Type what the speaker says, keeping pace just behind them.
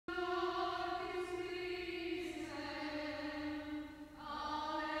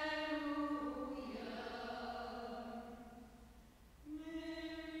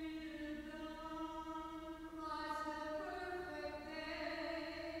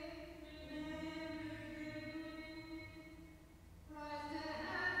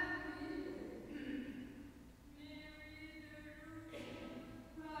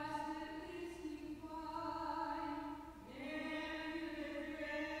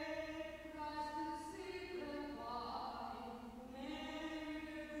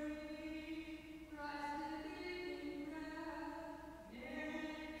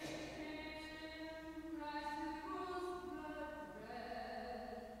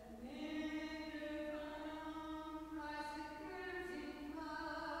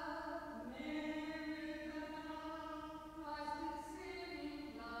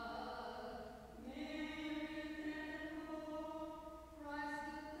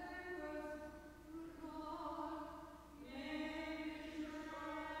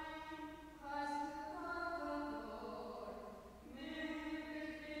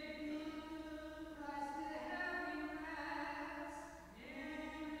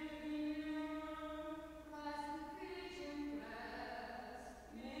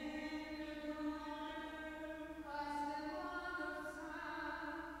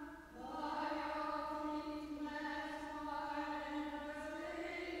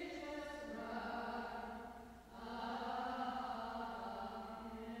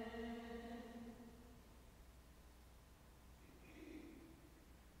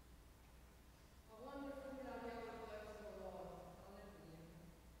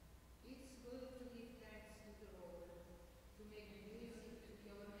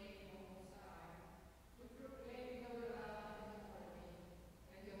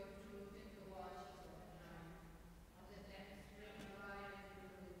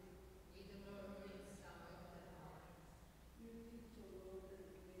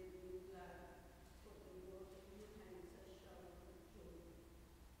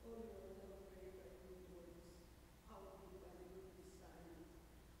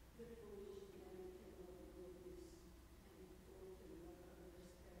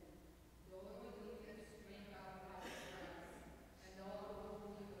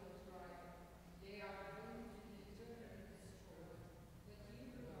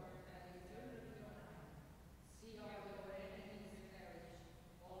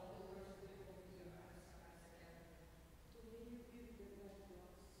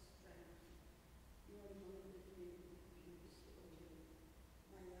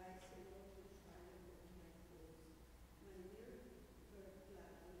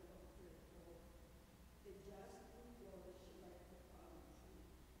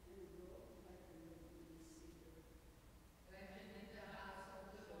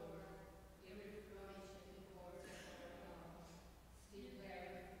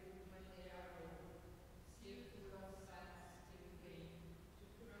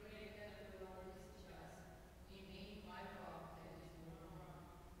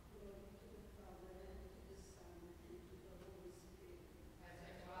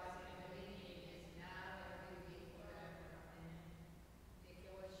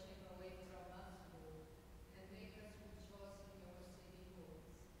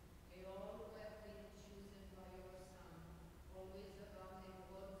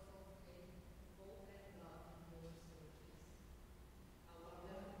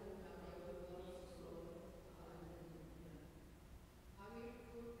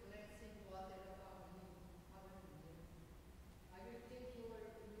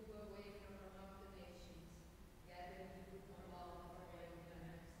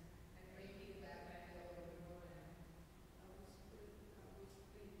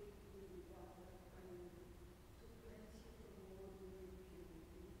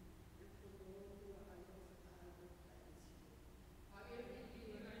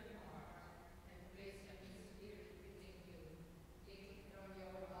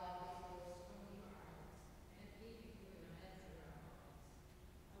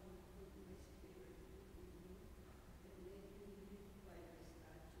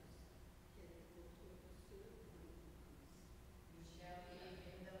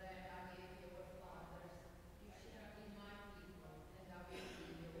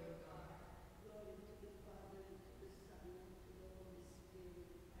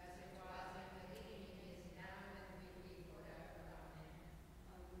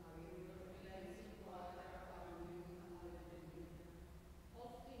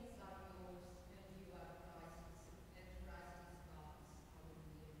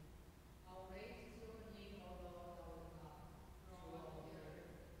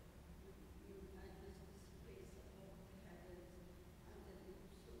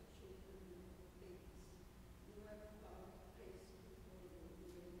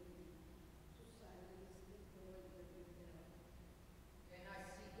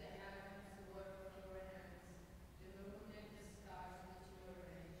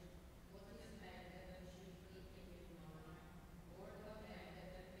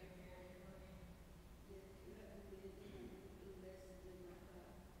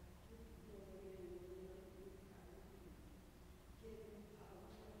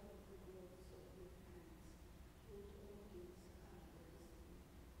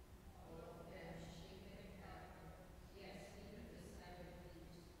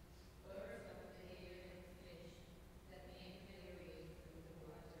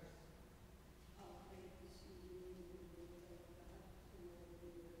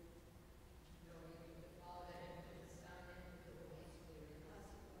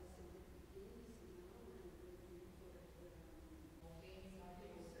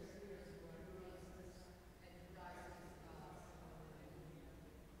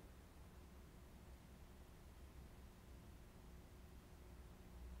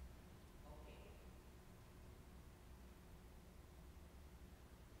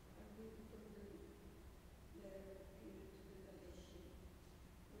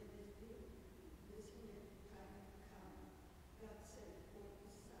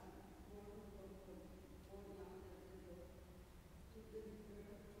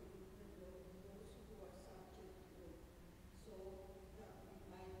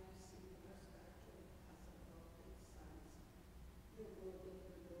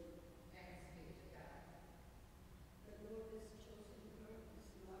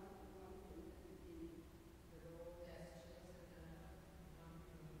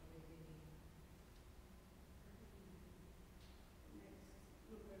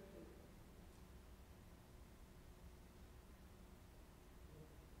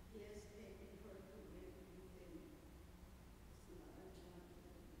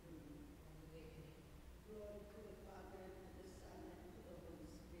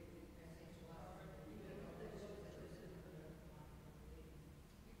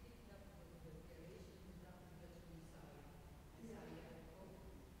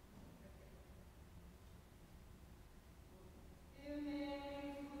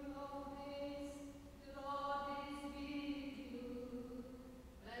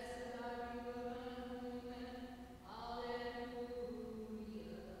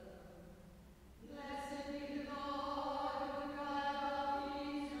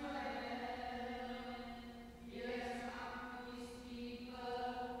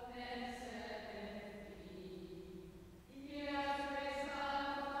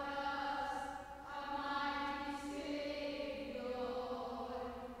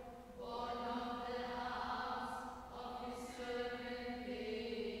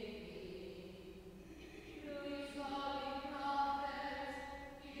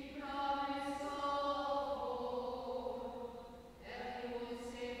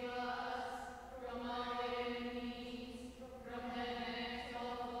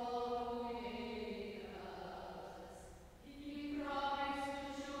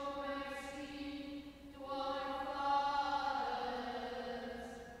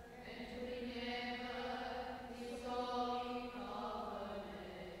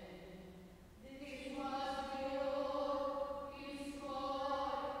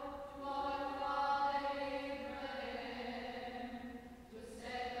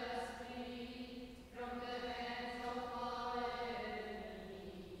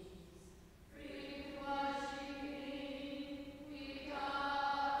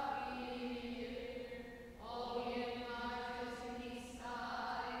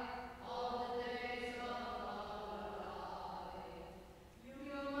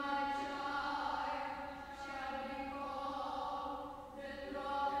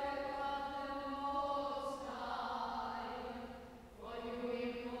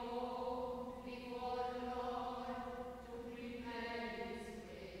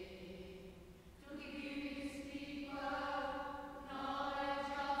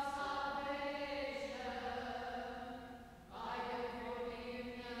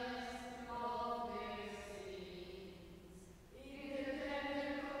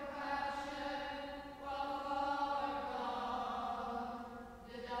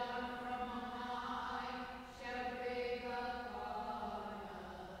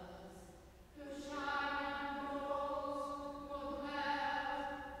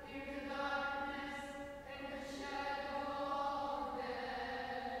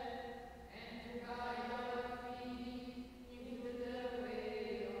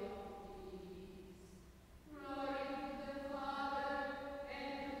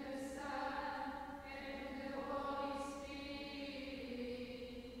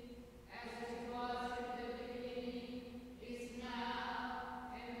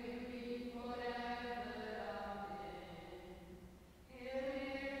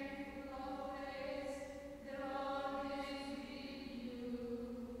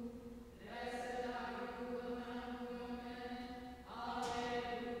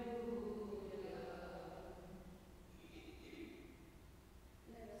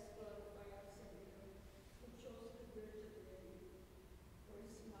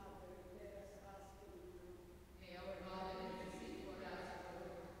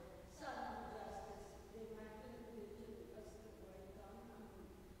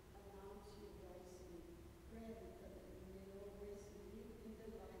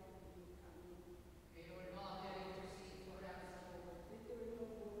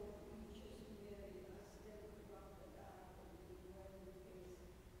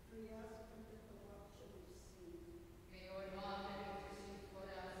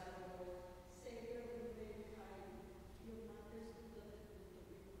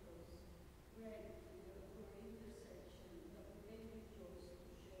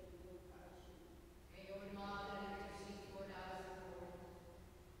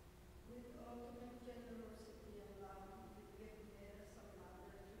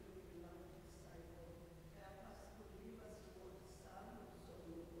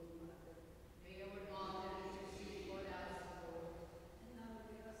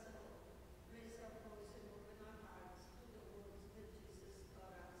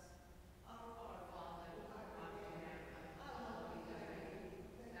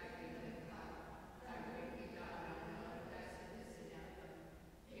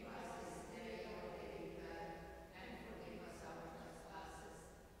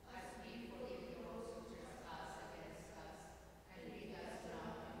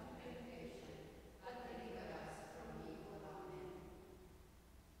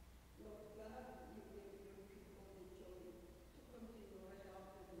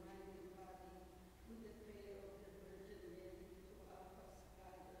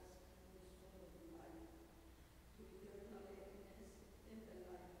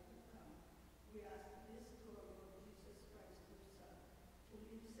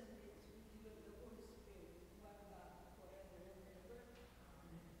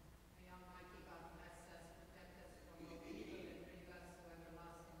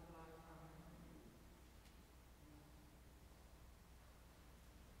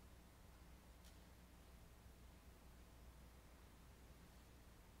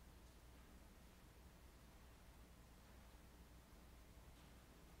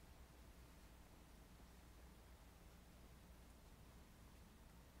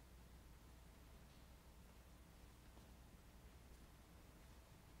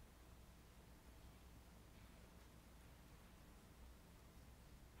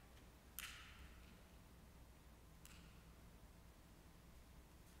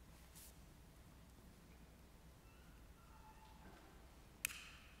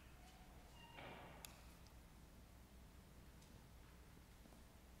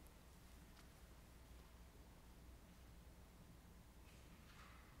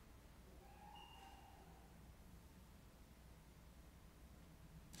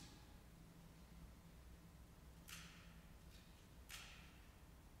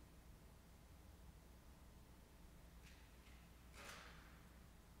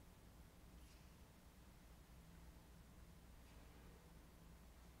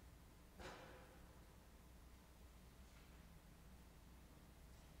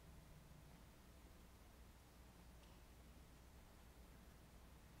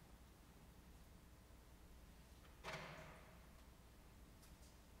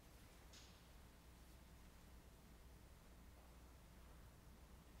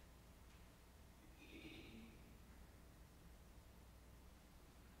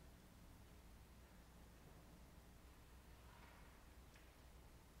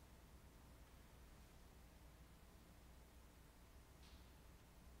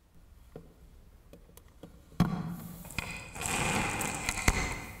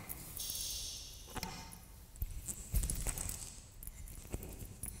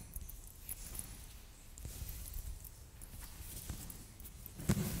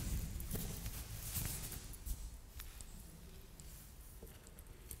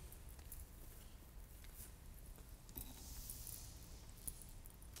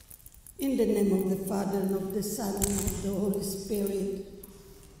In the name of the Father, and of the Son, and of the Holy Spirit.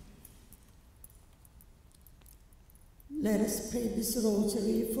 Let us pray this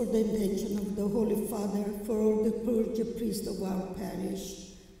rosary for the intention of the Holy Father, for all the clergy priests of our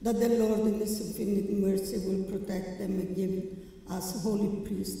parish, that the Lord in His infinite mercy will protect them and give us holy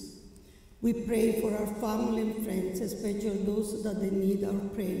priests. We pray for our family and friends, especially those that they need our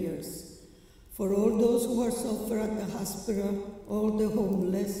prayers. For all those who are suffering at the hospital, all the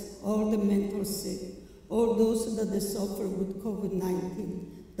homeless, all the mental sick, all those that they suffer with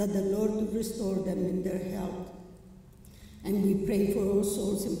COVID-19, that the Lord will restore them in their health. And we pray for all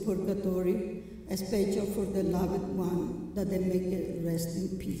souls in purgatory, especially for the loved one, that they may rest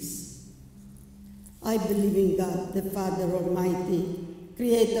in peace. I believe in God, the Father Almighty,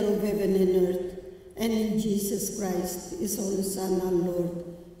 creator of heaven and earth, and in Jesus Christ, His only Son, our Lord.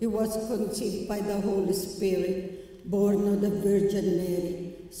 He was conceived by the Holy Spirit, born of the Virgin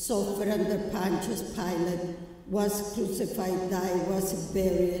Mary, suffered under Pontius Pilate, was crucified, died, was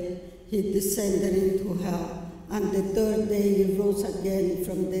buried. He descended into hell. On the third day He rose again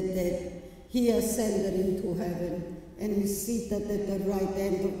from the dead. He ascended into heaven and is seated at the right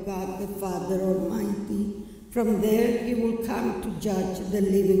hand of God the Father Almighty. From there He will come to judge the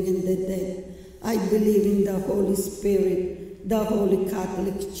living and the dead. I believe in the Holy Spirit, the Holy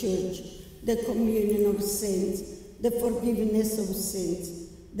Catholic Church, the communion of saints, the forgiveness of sins,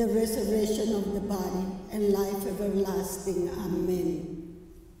 the resurrection of the body, and life everlasting. Amen.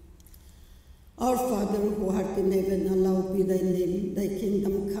 Our Father, who art in heaven, hallowed be thy name. Thy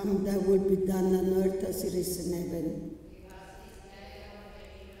kingdom come, thy will be done on earth as it is in heaven.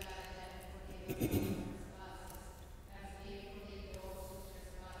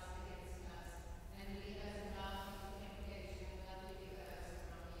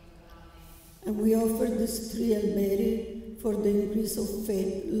 And we offer this tree, Hail Mary, for the increase of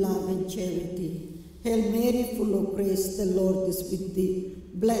faith, love, and charity. Hail Mary, full of grace, the Lord is with thee.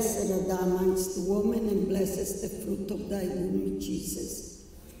 Blessed art thou amongst women, and blessed is the fruit of thy womb, Jesus.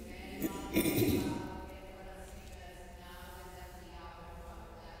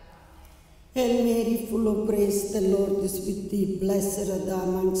 Hail Mary, full of grace, the Lord is with thee. Blessed art thou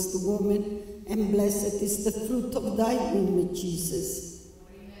amongst women, and blessed is the fruit of thy womb, Jesus.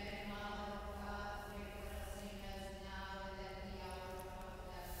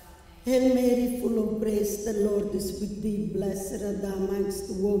 Hail Mary, full of grace, the Lord is with thee. Blessed art thou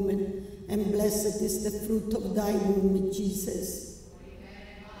amongst women, and blessed is the fruit of thy womb, Jesus.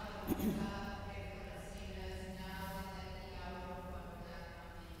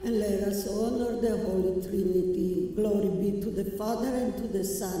 And let us honor the Holy Trinity. Glory be to the Father, and to the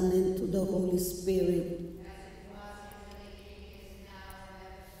Son, and to the Holy Spirit.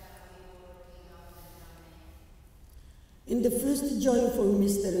 In the first joyful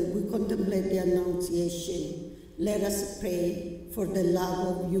mystery, we contemplate the Annunciation. Let us pray for the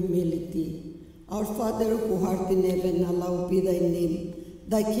love of humility. Our Father, who art in heaven, hallowed be thy name.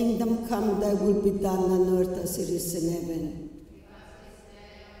 Thy kingdom come, thy will be done on earth as it is in heaven.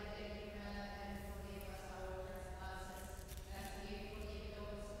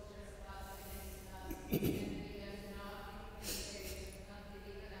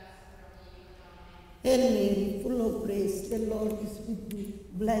 Hail Mary, full of grace, the Lord is with thee.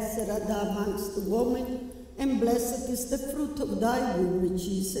 Blessed art thou amongst women, and blessed is the fruit of thy womb,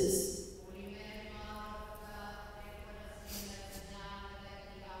 Jesus.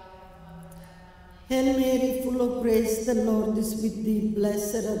 Hail Mary, full of grace, the Lord is with thee.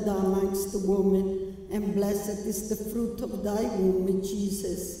 Blessed art thou amongst women, and blessed is the fruit of thy womb,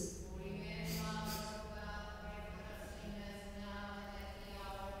 Jesus.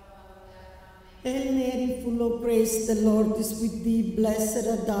 Hail Mary, full of grace, the Lord is with thee. Blessed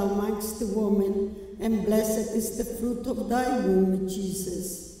art thou amongst women, and blessed is the fruit of thy womb,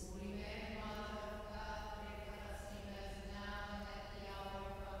 Jesus.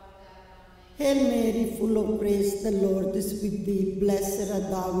 Hail Mary, full of grace, the Lord is with thee. Blessed art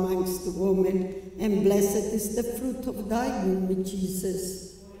thou amongst women, and blessed is the fruit of thy womb, Jesus.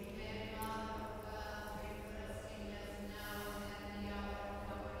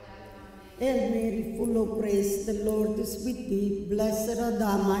 Hail Mary, full of grace, the Lord is with thee. Blessed art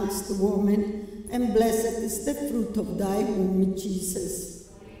thou amongst women, and blessed is the fruit of thy womb, Jesus.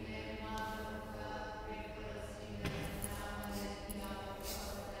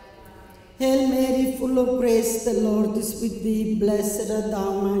 Hail Mary, full of grace, the Lord is with thee. Blessed art thou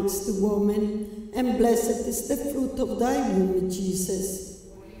amongst women, and blessed is the fruit of thy womb, Jesus.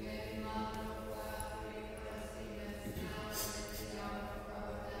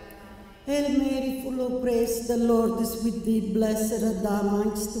 Hail Mary, full of grace, the Lord is with thee. Blessed art thou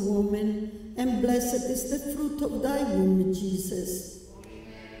amongst women, and blessed is the fruit of thy womb, Jesus.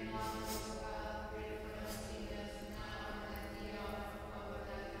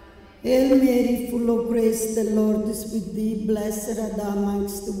 Hail Mary, full of grace, the Lord is with thee. Blessed art thou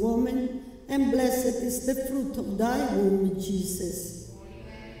amongst women, and blessed is the fruit of thy womb, Jesus.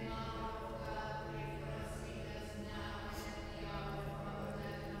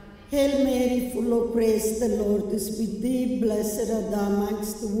 Hail Mary, full of grace, the Lord is with thee. Blessed art thou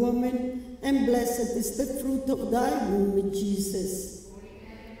amongst women, and blessed is the fruit of thy womb, Jesus.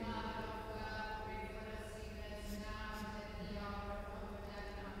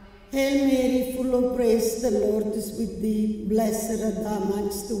 Hail Mary, full of grace, the Lord is with thee. Blessed art thou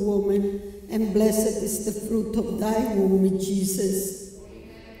amongst women, and blessed is the fruit of thy womb, Jesus.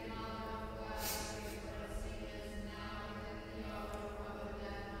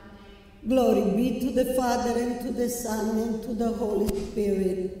 Glory be to the Father, and to the Son, and to the Holy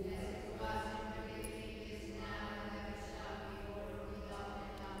Spirit.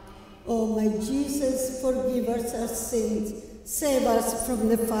 O my Jesus, forgive us our sins, save us from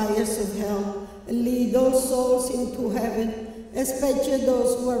the fires of hell, and lead all souls into heaven, especially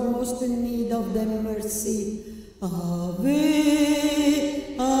those who are most in need of thy mercy. Ave,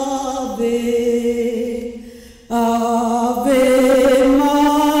 Ave, Ave Maria.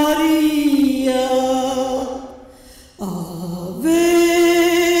 Ave,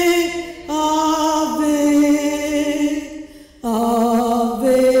 Ave,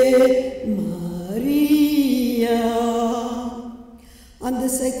 Ave Maria. On the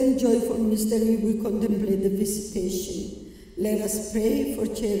second joyful mystery, we contemplate the visitation. Let us pray for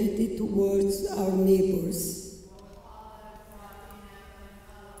charity towards our neighbors.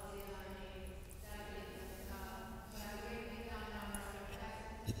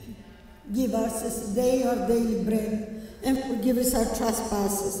 Give us this day our daily bread, and forgive us our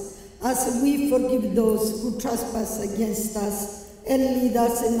trespasses, as we forgive those who trespass against us. And lead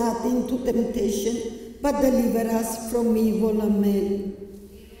us not into temptation, but deliver us from evil. Amen.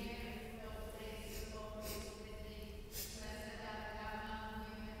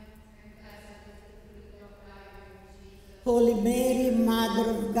 Holy Mary, Mother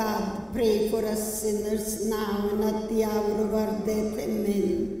of God, pray for us sinners now and at the hour of our death.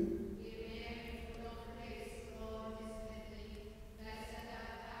 Amen.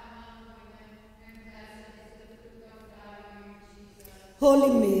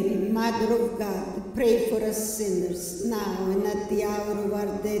 Holy Mary, Mother of God, pray for us sinners, now and at the hour of our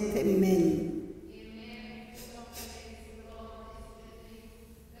death. Amen.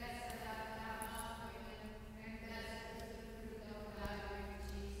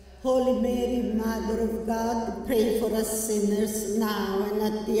 Holy Mary, Mother of God, pray for us sinners, now and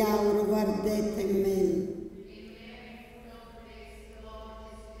at the hour of our death. Amen.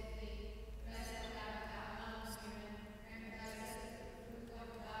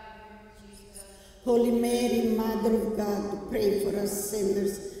 Holy Mary, Mother of God, pray for us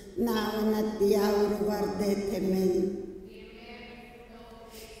sinners, now and at the hour of our death. Amen.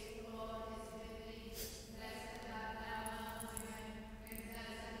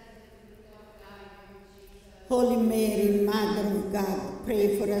 Holy Mary, Mother of God,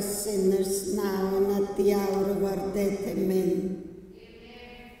 pray for us sinners, now and at the hour of our death. Amen.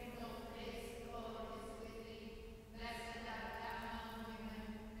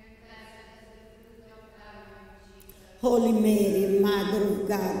 Holy Mary, Mother of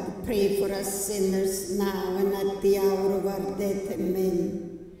God, pray for us sinners, now and at the hour of our death. Amen.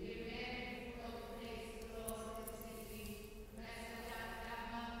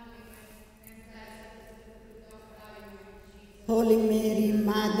 Holy Mary,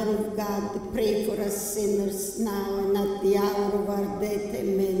 Mother of God, pray for us sinners, now and at the hour of our death.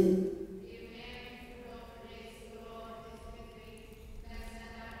 Amen.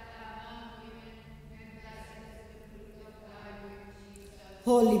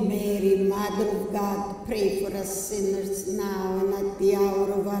 Holy Mary, Mother of God, pray for us sinners, now and at the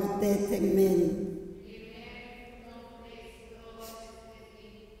hour of our death. Amen.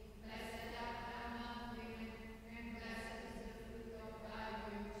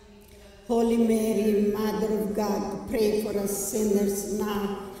 Holy Mary, Mother of God, pray for us sinners,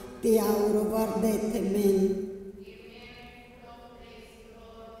 now at the hour of our death. Amen.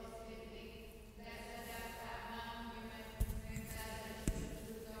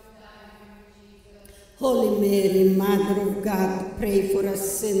 Holy Mary, Mother of God, pray for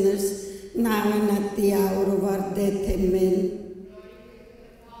us sinners, now and at the hour of our death. Amen.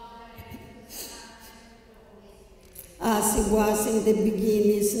 As it was in the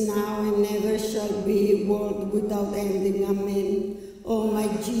beginning, is now, and never shall be, world without ending. Amen. O my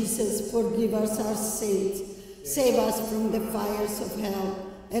Jesus, forgive us our sins, save us from the fires of hell,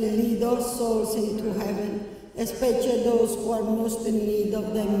 and lead all souls into heaven, especially those who are most in need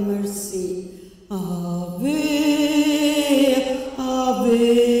of thy mercy. Ave,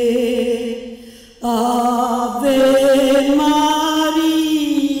 Ave, Ave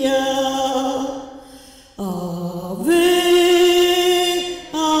Maria, Ave,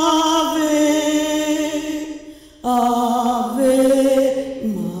 Ave, Ave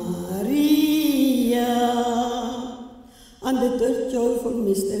Maria. On the third joyful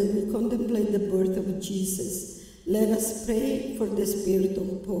mystery, we contemplate the birth of Jesus. Let us pray for the spirit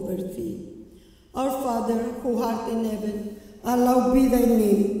of poverty. Our Father, who art in heaven, hallowed be thy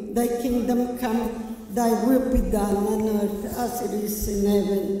name. Thy kingdom come, thy will be done on earth as it is in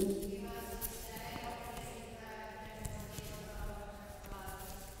heaven.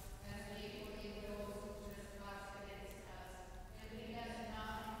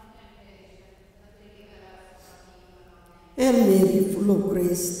 Hail Mary, full of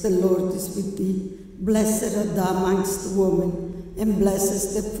grace, the Lord is with thee. Blessed art thou amongst women, and blessed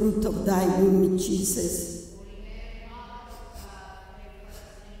is the fruit of thy womb, Jesus.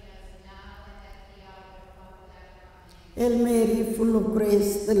 Hail Mary, full of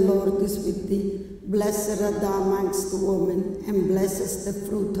grace, the Lord is with thee. Blessed art thou amongst women, and blessed is the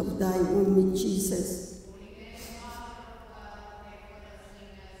fruit of thy womb, Jesus.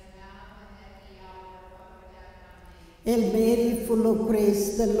 Hail Mary, full of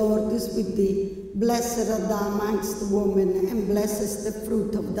grace, the Lord is with thee. Blessed art thou amongst women, and blessed is the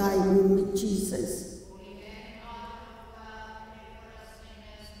fruit of thy womb, Jesus.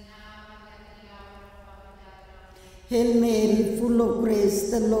 Hail Mary, full of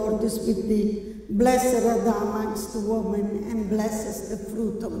grace, the Lord is with thee. Blessed art thou amongst women, and blessed is the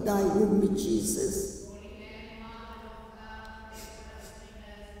fruit of thy womb, Jesus.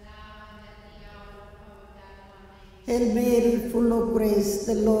 Hail Mary, full of grace,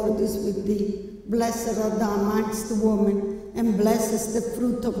 the Lord is with thee. Blessed art thou amongst women, and blessed is the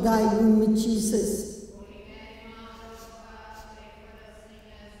fruit of thy womb, Jesus.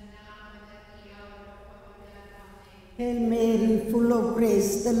 Hail Mary, full of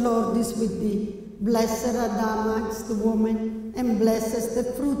grace, the Lord is with thee. Blessed art thou amongst women, and blessed is the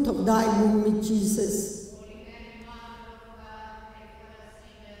fruit of thy womb, Jesus.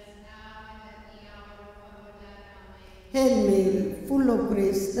 Hail Mary, full of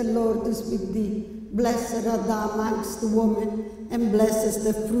grace, the Lord is with thee. Blessed art thou amongst women, and blessed is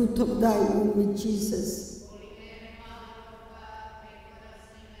the fruit of thy womb, Jesus.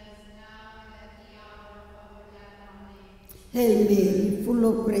 Hail Mary, full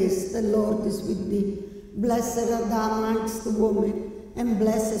of grace, the Lord is with thee. Blessed art thou amongst women, and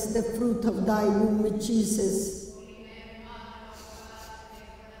blessed is the fruit of thy womb, Jesus.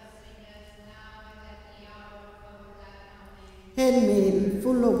 Hail Mary,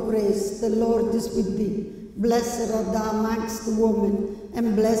 full of grace, the Lord is with thee. Blessed art thou amongst women,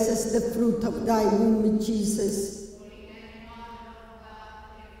 and blessed is the fruit of thy womb, Jesus.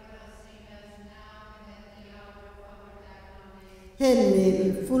 Hail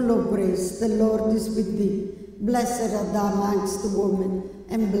Mary, full of grace, the Lord is with thee. Blessed art thou amongst women,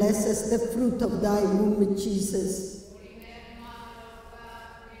 and blessed is the fruit of thy womb, Jesus.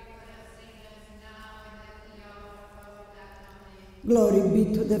 Glory be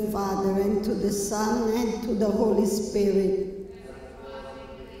to the Father, and to the Son, and to the Holy Spirit.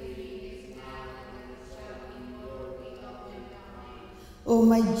 O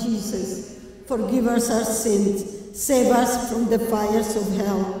my Jesus, forgive us our sins, save us from the fires of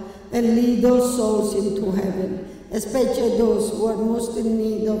hell, and lead all souls into heaven, especially those who are most in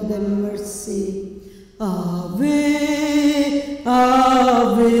need of thy mercy. Ave,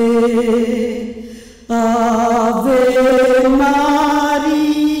 Ave, Ave Maria,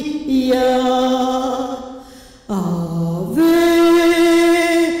 Ave,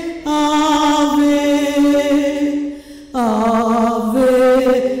 Ave,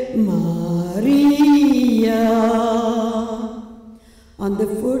 Ave Maria. On the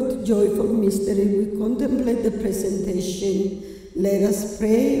fourth joyful mystery, we contemplate the presentation. Let us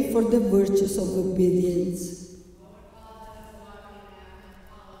pray for the virtues of obedience.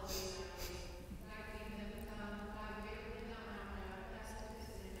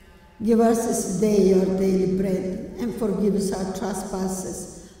 Give us this day our daily bread, and forgive us our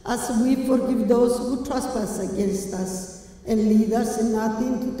trespasses, as we forgive those who trespass against us. And lead us not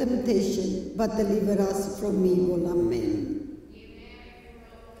into temptation, but deliver us from evil. Amen.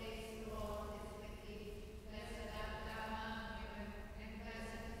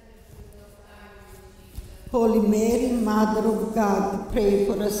 Holy Mary, Mother of God, pray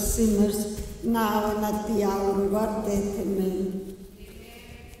for us sinners, now and at the hour of our death. Amen.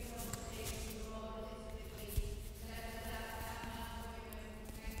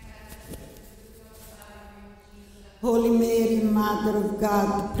 Holy Mary, Mother of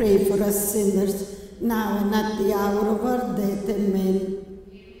God, pray for us sinners, now and at the hour of our death. Amen.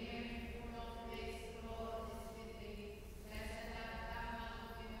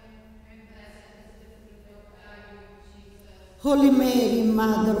 Holy Mary,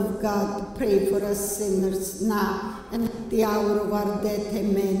 Mother of God, pray for us sinners, now and at the hour of our death.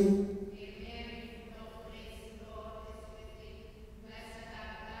 Amen.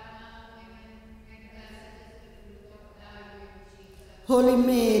 Holy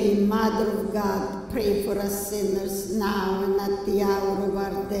Mary, Mother of God, pray for us sinners, now and at the hour of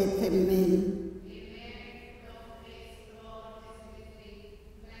our death. Amen.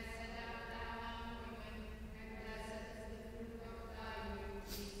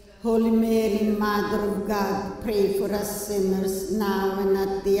 Holy Mary, Mother of God, pray for us sinners, now and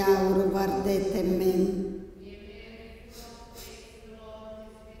at the hour of our death. Amen.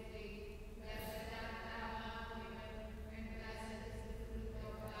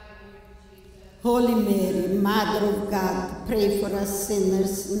 Holy Mary, Mother of God, pray for us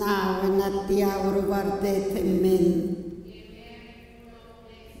sinners, now and at the hour of our death. Amen.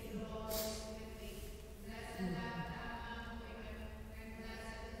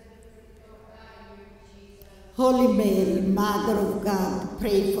 Holy Mary, Mother of God,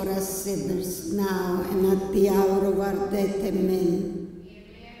 pray for us sinners, now and at the hour of our death. Amen.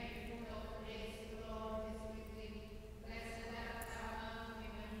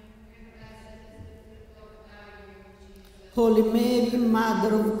 Holy Mary,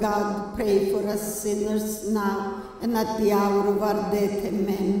 Mother of God, pray for us sinners, now and at the hour of our death.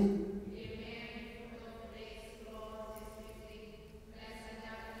 Amen.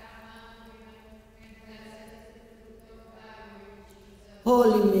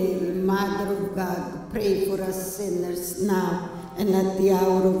 Holy Mary, Mother of God, pray for us sinners, now and at the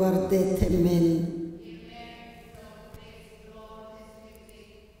hour of our death. Amen.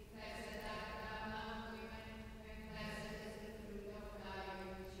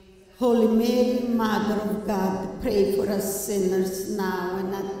 Holy Mary, Mother of God, pray for us sinners, now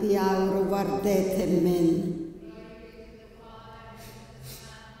and at the hour of our death. Amen.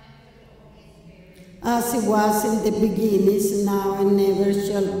 As it was in the beginning, is now, and never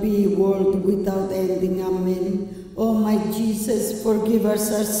shall be, world without ending. Amen. O my Jesus, forgive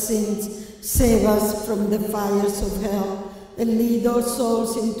us our sins, save us from the fires of hell, and lead all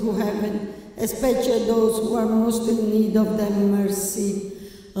souls into heaven, especially those who are most in need of thy mercy.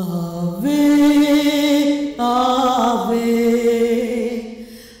 Ave, Ave,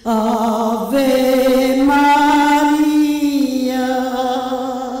 Ave Maria,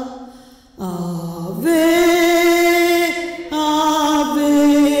 Ave, Ave,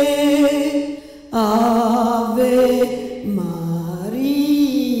 Ave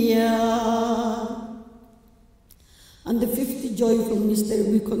Maria. On the fifth joyful mystery,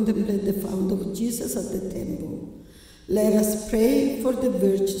 we contemplate the fount of Jesus at the temple. Let us pray for the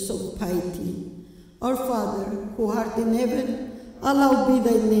virtues of piety. Our Father, who art in heaven, hallowed be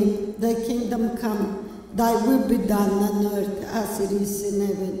thy name. Thy kingdom come, thy will be done on earth as it is in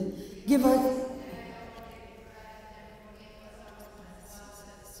heaven. Give us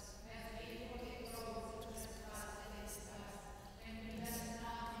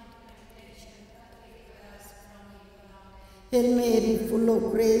Hail Mary, full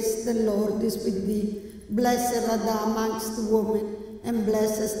of grace, the Lord is with thee. Blessed art thou amongst women, and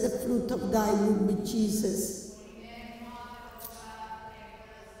blessed is the fruit of thy womb, Jesus.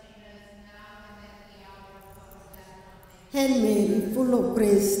 Hail Mary, full of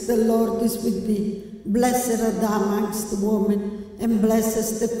grace, the Lord is with thee. Blessed art thou amongst women, and blessed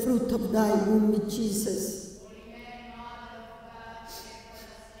is the fruit of thy womb, Jesus.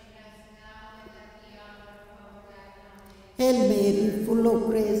 Hail Mary, full of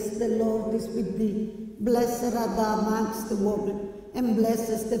grace, the Lord is with thee. Blessed art thou amongst the women, and blessed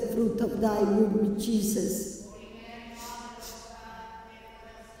is the fruit of thy womb, Jesus.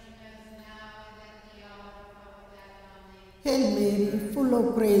 Hail Mary, full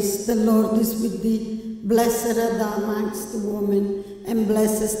of grace, the Lord is with thee. Blessed art thou amongst the women, and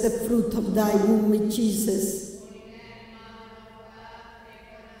blessed is the fruit of thy womb, Jesus.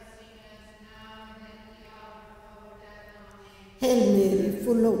 Hail Mary,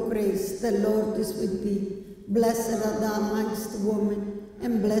 full of grace, the Lord is with thee. Blessed art thou amongst women,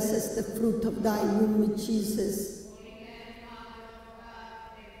 and blessed is the fruit of thy womb, Jesus.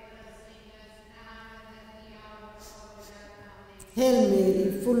 Hail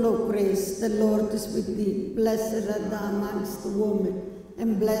Mary, full of grace, the Lord is with thee. Blessed art thou amongst women,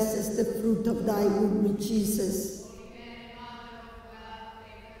 and blessed is the fruit of thy womb, Jesus.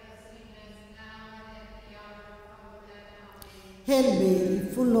 Hail Mary,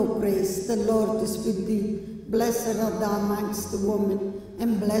 full of grace, the Lord is with thee. Blessed art thou amongst women,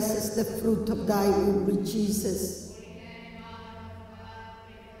 and blessed is the fruit of thy womb, Jesus.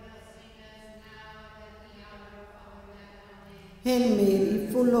 Hail Mary,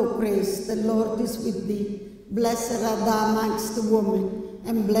 full of grace, the Lord is with thee. Blessed art thou amongst women,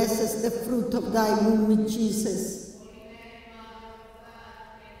 and blessed is the fruit of thy womb, Jesus.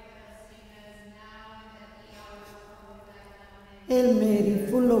 Hail Mary,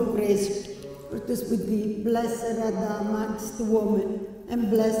 full of grace, the Lord is with thee. Blessed art thou amongst women, and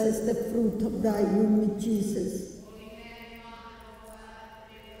blessed is the fruit of thy womb, Jesus.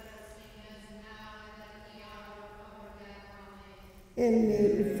 Hail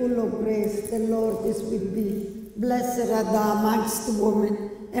Mary, full of grace, the Lord is with thee. Blessed art thou amongst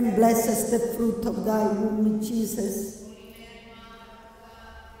women, and blessed is the fruit of thy womb, Jesus.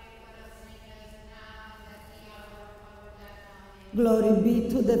 Glory be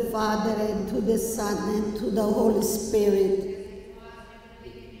to the Father, and to the Son, and to the Holy Spirit.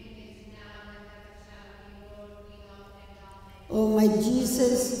 O my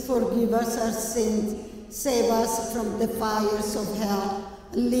Jesus, forgive us our sins, save us from the fires of hell,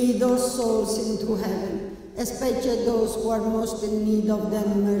 and lead all souls into heaven, especially those who are most in need of thy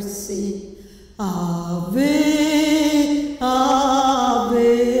mercy. Ave,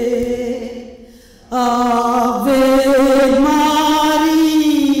 Ave, Ave Maria,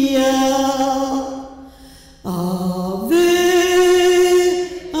 Ave,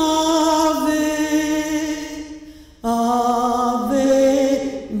 Ave, Ave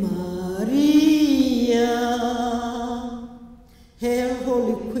Maria. Hail,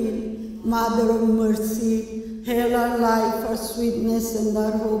 Holy Queen, Mother of Mercy, hail our life, our sweetness, and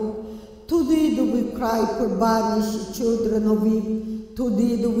our hope. To thee do we cry, poor banished children of Eve. To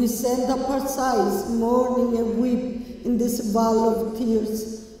thee do we send up our sighs, mourning and weep in this vale of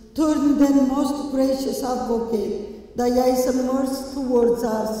tears. Turn then, most gracious Advocate, thy eyes of mercy towards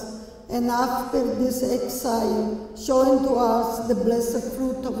us, and after this exile, show unto us the blessed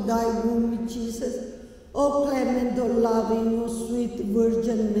fruit of thy womb, Jesus. O clement, O loving, O sweet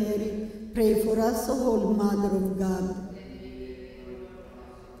Virgin Mary, pray for us, O Holy Mother of God.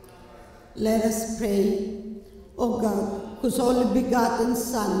 Let us pray. O God, whose only begotten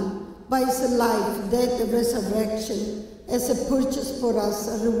Son, by his life, death, and resurrection, as a purchase for us,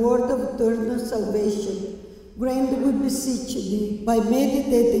 a reward of eternal salvation, grant, we beseech thee, by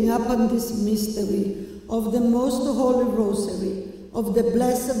meditating upon this mystery of the most holy Rosary of the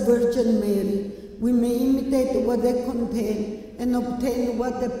Blessed Virgin Mary, we may imitate what they contain and obtain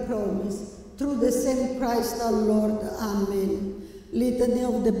what they promise. Through the same Christ our Lord. Amen. Litany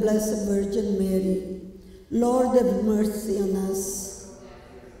of the Blessed Virgin Mary. Lord, have mercy on us.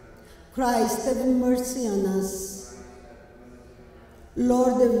 Christ, have mercy on us.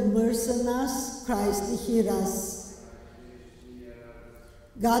 Lord, have mercy on us. Christ, hear us.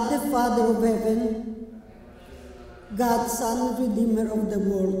 God, the Father of heaven, God, Son, Redeemer of the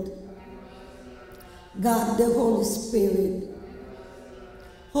world, God, the Holy Spirit,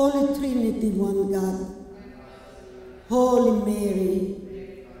 Holy Trinity, one God, Holy Mary,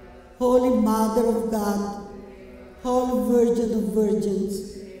 Holy Mother of God, Holy Virgin of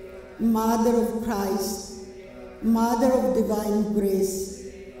Virgins, Mother of Christ, Mother of divine grace,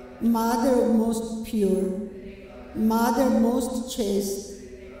 Mother of most pure, Mother most chaste,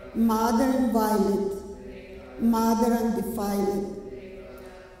 Mother inviolate, Mother undefiled,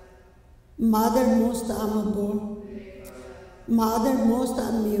 Mother most amiable, Mother most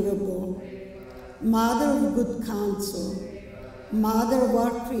admirable, Mother of good counsel, Mother of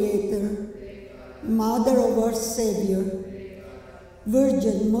our Creator, Mother of our Savior,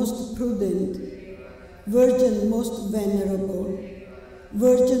 Virgin most prudent, Virgin most venerable,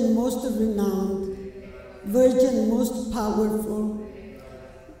 Virgin most renowned, Virgin most powerful,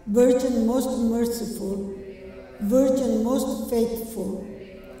 Virgin most merciful, Virgin most faithful,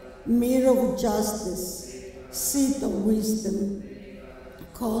 Mirror of justice, seat of wisdom,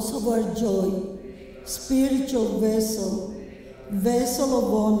 cause of our joy, spiritual vessel, vessel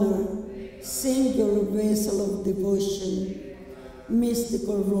of honor, singular vessel of devotion,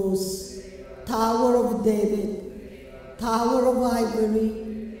 mystical rose, Tower of David, Tower of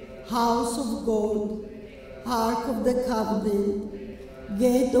ivory, House of gold, Ark of the Covenant,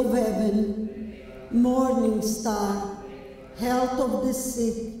 Gate of heaven, Morning star, Health of the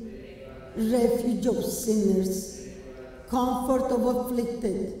sick, Refuge of sinners, comfort of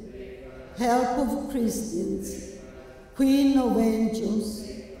afflicted, help of Christians, Queen of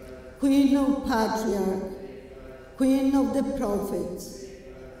angels, Queen of patriarchs, Queen of the prophets,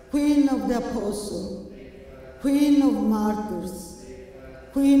 Queen of the apostles, Queen of martyrs,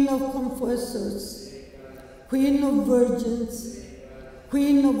 Queen of confessors, Queen of virgins,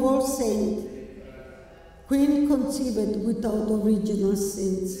 Queen of all saints, Queen conceived without original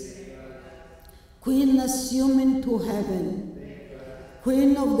sins, Queen assumed to heaven,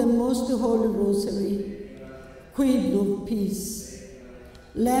 Queen of the most holy Rosary, Queen of peace,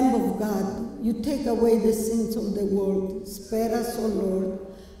 Lamb of God, you take away the sins of the world, spare us, O Lord.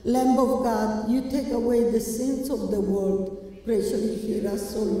 Lamb of God, you take away the sins of the world, graciously hear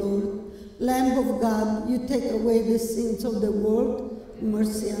us, O Lord. Lamb of God, you take away the sins of the world,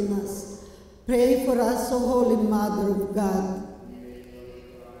 mercy on us. Pray for us, O Holy Mother of God.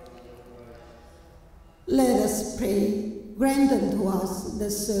 Let us pray. Grant unto us, the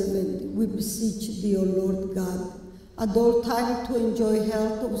servant, we beseech thee, O Lord God, at all time to enjoy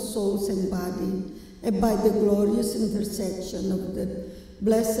health of souls and body, and by the glorious intercession of the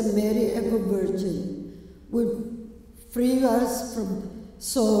Blessed Mary, ever Virgin, will free us from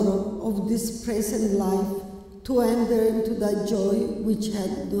sorrow of this present life, to enter into thy joy which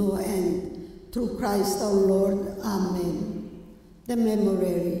had no end. Through Christ our Lord. Amen. The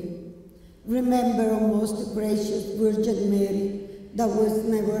Memorare. Remember, O most gracious Virgin Mary, that was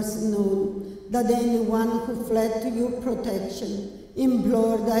never known that anyone who fled to your protection,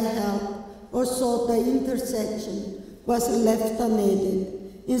 implored thy help, or sought thy intercession, was left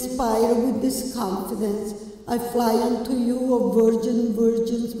unaided. Inspired with this confidence, I fly unto you, O Virgin,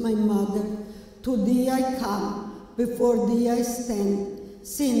 Virgins, my Mother. To thee I come, before thee I stand,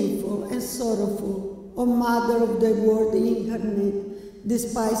 sinful and sorrowful. O Mother of the Word incarnate,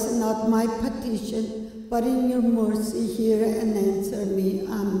 despise not my petition, but in your mercy hear and answer me.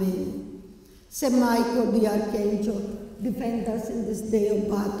 Amen. Saint Michael the Archangel, defend us in this day of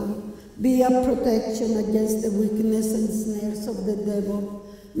battle. Be a protection against the wickedness and snares of the devil.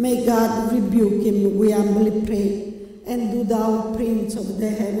 May God rebuke him, we humbly pray. And do thou, Prince of the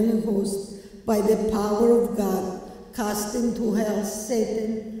heavenly host, by the power of God, cast into hell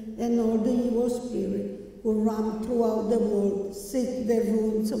Satan and all the evil spirit who roam throughout the world, seek the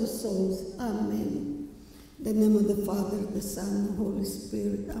ruins of souls. Amen. In the name of the Father, the Son, and the Holy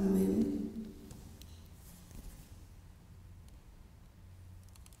Spirit. Amen.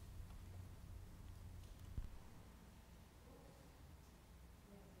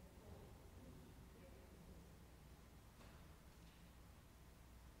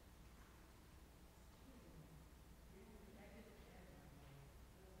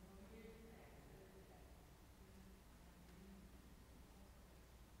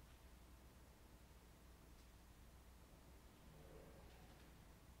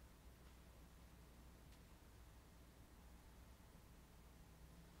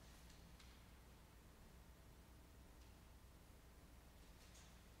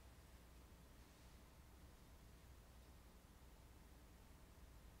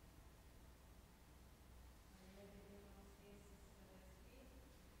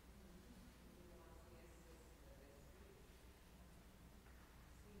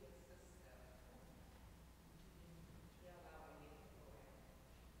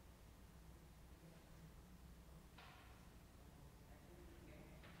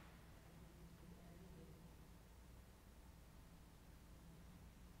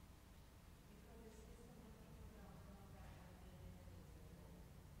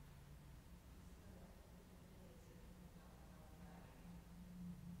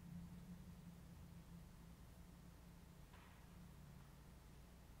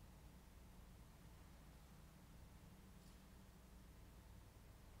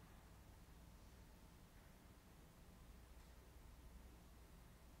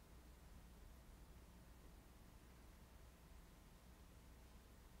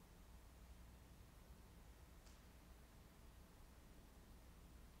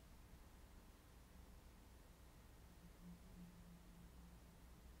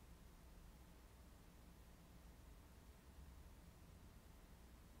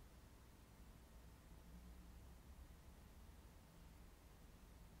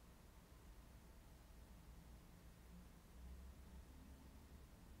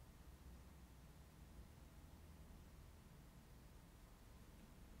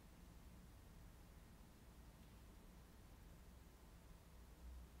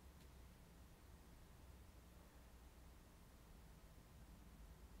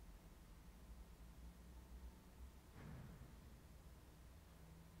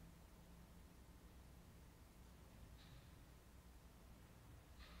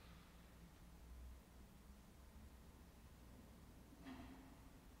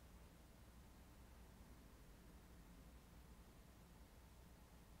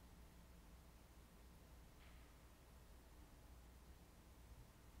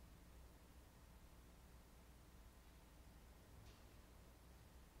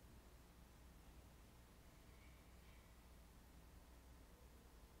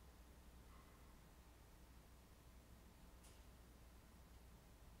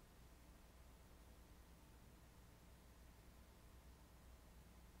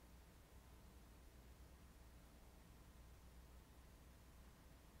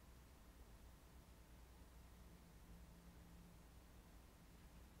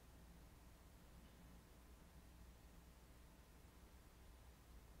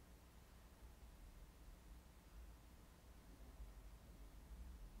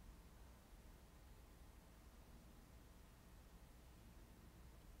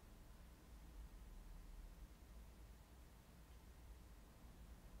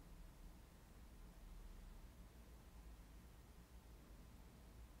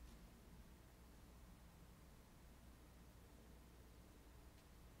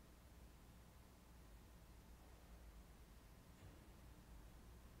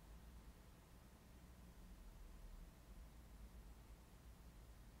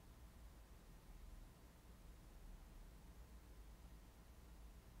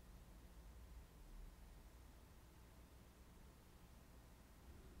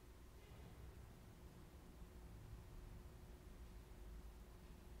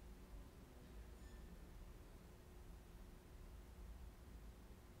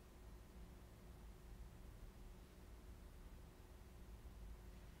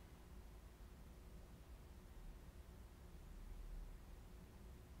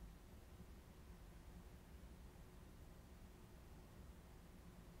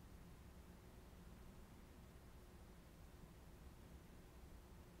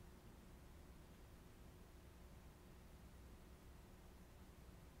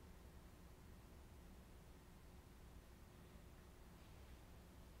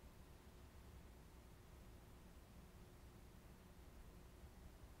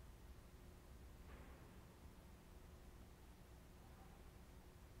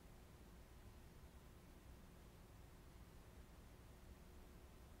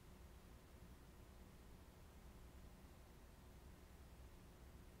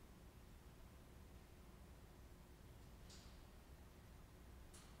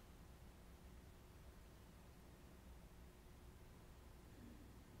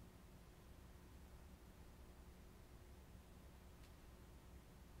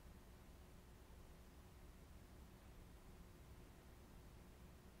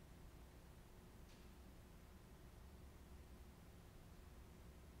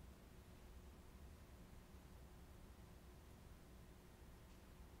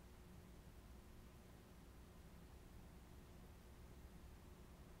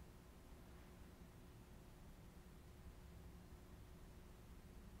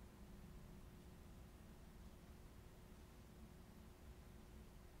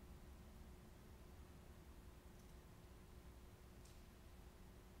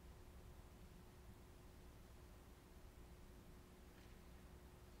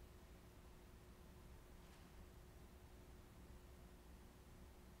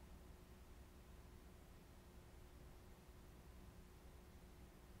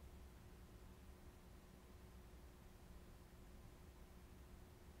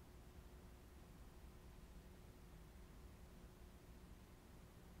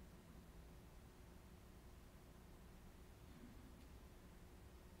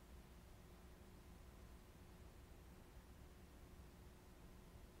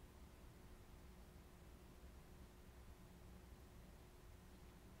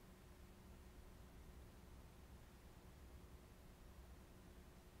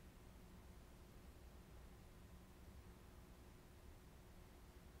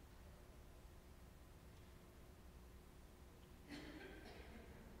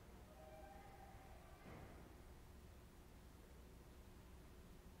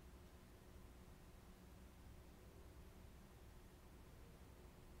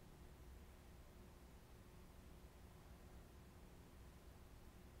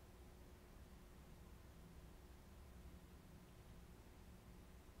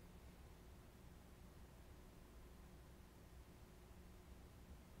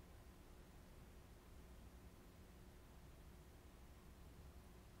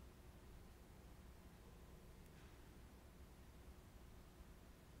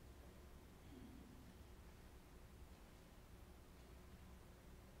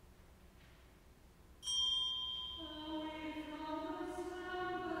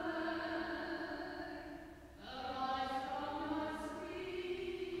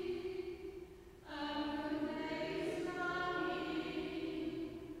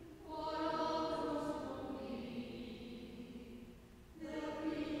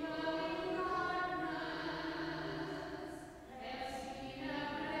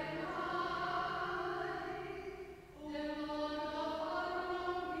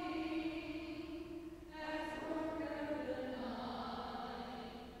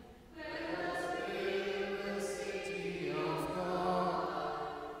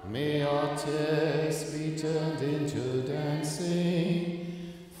 May our tears be turned into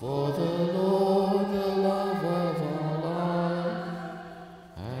dancing, for the Lord, the love of our life,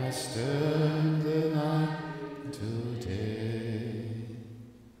 has turned the night to day.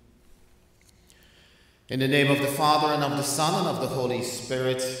 In the name of the Father, and of the Son, and of the Holy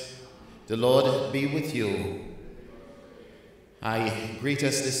Spirit, the Lord be with you. I greet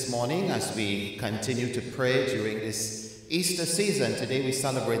us this morning as we continue to pray during this Easter season. Today we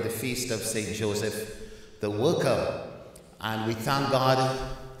celebrate the feast of St. Joseph, the Worker, and we thank God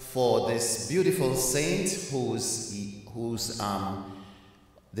for this beautiful saint whose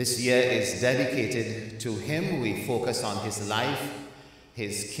this year is dedicated to him. We focus on his life,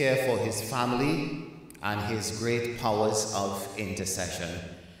 his care for his family, and his great powers of intercession.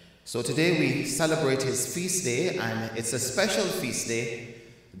 So today we celebrate his feast day, and it's a special feast day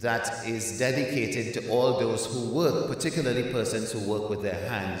that is dedicated to all those who work, particularly persons who work with their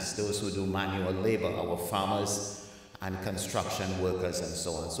hands, those who do manual labor, our farmers and construction workers and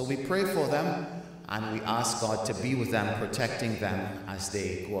so on. So we pray for them, and we ask God to be with them, protecting them as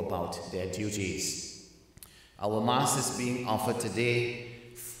they go about their duties. Our Mass is being offered today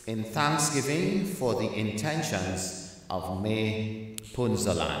in thanksgiving for the intentions of May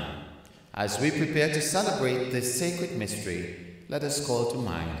Punzalan. As we prepare to celebrate this sacred mystery, let us call to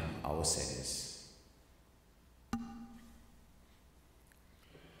mind our sins.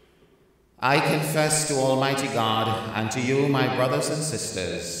 I confess to Almighty God and to you, my brothers and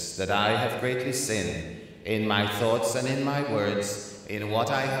sisters, that I have greatly sinned in my thoughts and in my words, in what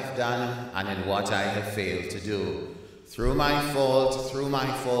I have done and in what I have failed to do. Through my fault, through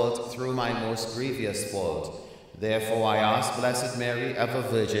my most grievous fault. Therefore I ask Blessed Mary, ever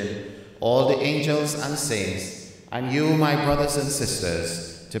Virgin, all the angels and saints, and you, my brothers and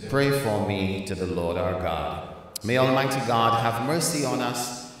sisters, to pray for me to the Lord our God. May Almighty God have mercy on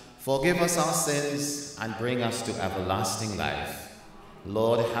us, forgive us our sins, and bring us to everlasting life.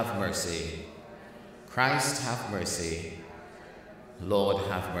 Lord, have mercy. Christ, have mercy. Lord,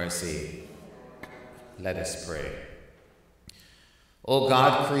 have mercy. Let us pray. O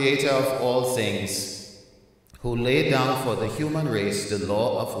God, creator of all things, who laid down for the human race the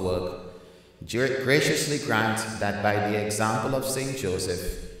law of work, graciously grant that by the example of St.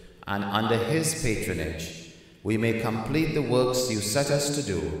 Joseph and under his patronage, we may complete the works you set us to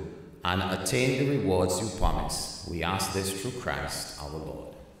do and attain the rewards you promise. We ask this through Christ our Lord.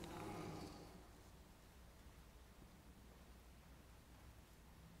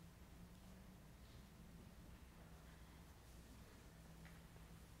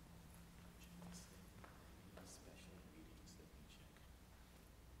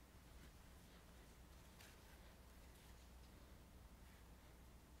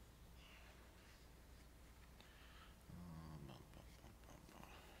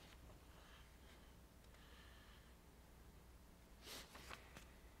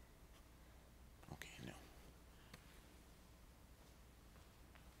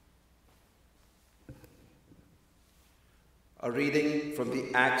 A reading from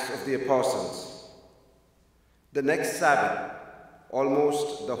the Acts of the Apostles. The next Sabbath,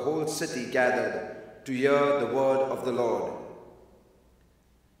 almost the whole city gathered to hear the word of the Lord.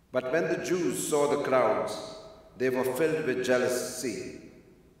 But when the Jews saw the crowds, they were filled with jealousy,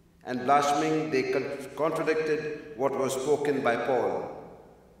 and blaspheming they contradicted what was spoken by Paul.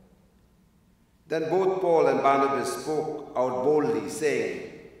 Then both Paul and Barnabas spoke out boldly,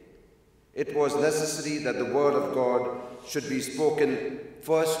 saying, "It was necessary that the word of God should be spoken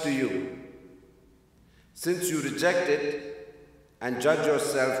first to you. Since you reject it and judge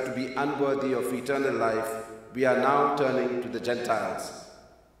yourself to be unworthy of eternal life, we are now turning to the Gentiles.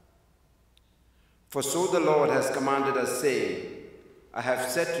 For so the Lord has commanded us, saying, I have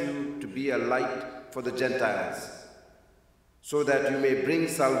set you to be a light for the Gentiles, so that you may bring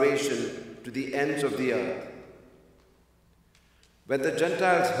salvation to the ends of the earth." When the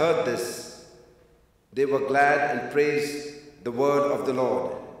Gentiles heard this, they were glad and praised the word of the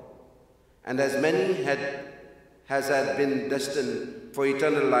Lord. And as many as had been destined for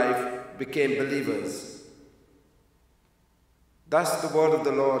eternal life became believers. Thus the word of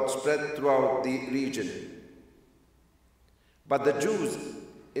the Lord spread throughout the region. But the Jews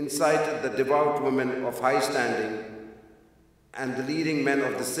incited the devout women of high standing and the leading men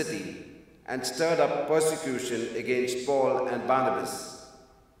of the city, and stirred up persecution against Paul and Barnabas,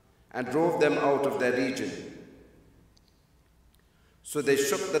 and drove them out of their region. So they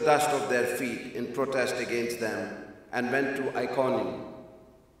shook the dust off their feet in protest against them and went to Iconium.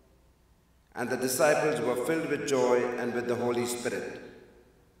 And the disciples were filled with joy and with the Holy Spirit.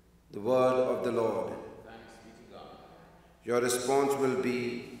 The word of the Lord. Thanks be to God. Your response will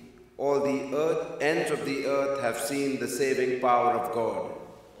be, All the ends of the earth have seen the saving power of God.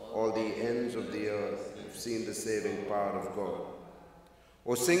 All the ends of the earth have seen the saving power of God.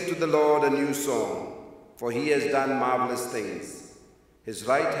 O sing to the Lord a new song, for he has done marvelous things. His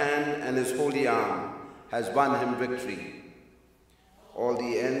right hand and his holy arm has won him victory. All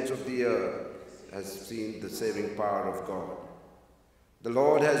the ends of the earth has seen the saving power of God. The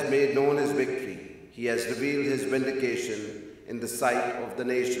Lord has made known his victory. He has revealed his vindication in the sight of the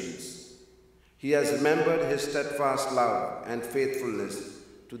nations. He has remembered his steadfast love and faithfulness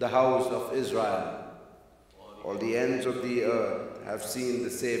to the house of Israel. All the ends of the earth have seen the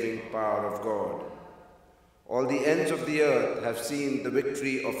saving power of God. All the ends of the earth have seen the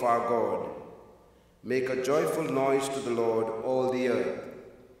victory of our God. Make a joyful noise to the Lord, all the earth.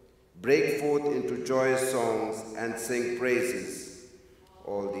 Break forth into joyous songs and sing praises.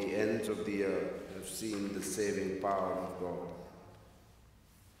 All the ends of the earth have seen the saving power of God.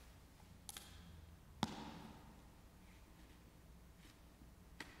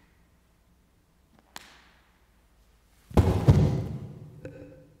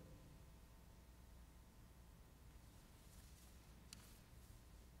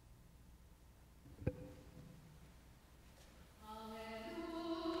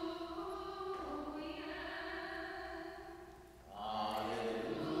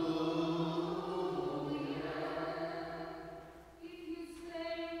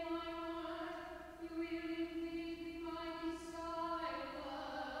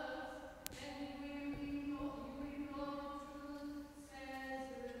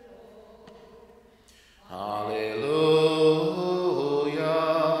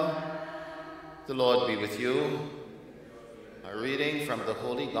 The Lord be with you. A reading from the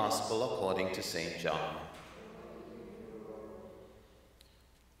Holy Gospel according to St. John.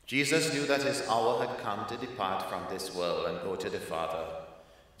 Jesus knew that his hour had come to depart from this world and go to the Father.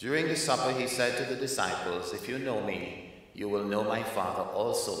 During the supper he said to the disciples, "If you know me, you will know my Father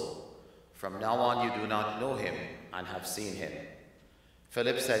also. From now on you do not know him and have seen him."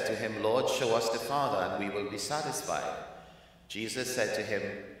 Philip said to him, "Lord, show us the Father, and we will be satisfied." Jesus said to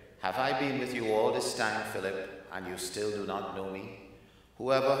him, "Have I been with you all this time, Philip, and you still do not know me?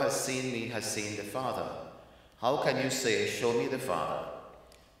 Whoever has seen me has seen the Father. How can you say, 'Show me the Father'?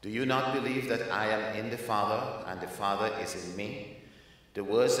 Do you not believe that I am in the Father, and the Father is in me? The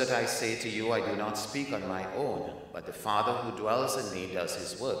words that I say to you I do not speak on my own, but the Father who dwells in me does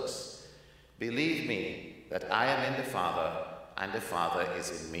his works. Believe me that I am in the Father, and the Father is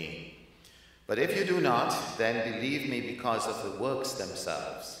in me. But if you do not, then believe me because of the works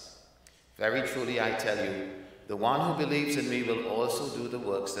themselves. Very truly I tell you, the one who believes in me will also do the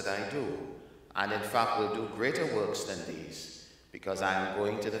works that I do, and in fact will do greater works than these, because I am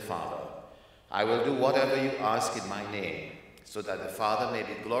going to the Father. I will do whatever you ask in my name, so that the Father may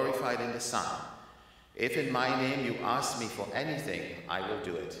be glorified in the Son. If in my name you ask me for anything, I will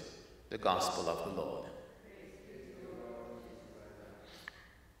do it." The Gospel of the Lord.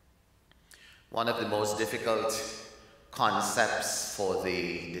 One of the most difficult concepts for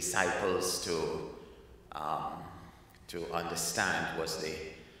the disciples to understand was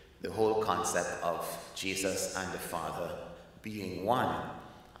the whole concept of Jesus and the Father being one.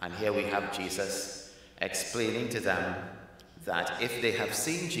 And here we have Jesus explaining to them that if they have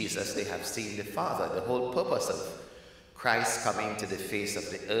seen Jesus, they have seen the Father. The whole purpose of Christ coming to the face of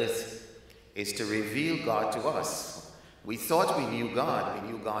the earth is to reveal God to us. We thought we knew God.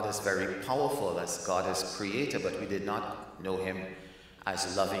 We knew God as very powerful, as God as creator, but we did not know him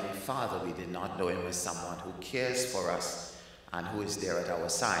as loving Father. We did not know him as someone who cares for us and who is there at our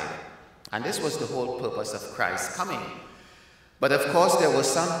side. And this was the whole purpose of Christ's coming. But of course, there were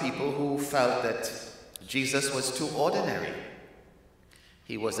some people who felt that Jesus was too ordinary.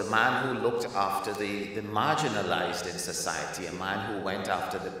 He was a man who looked after the marginalized in society, a man who went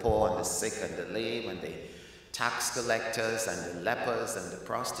after the poor and the sick and the lame and the tax collectors and the lepers and the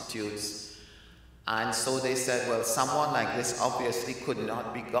prostitutes. And so they said, well, someone like this obviously could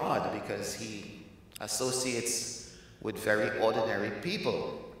not be God because he associates with very ordinary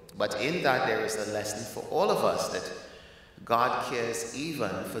people. But in that there is a lesson for all of us, that God cares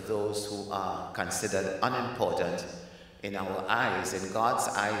even for those who are considered unimportant in our eyes. In God's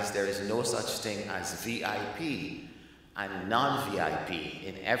eyes, there is no such thing as VIP and non-VIP.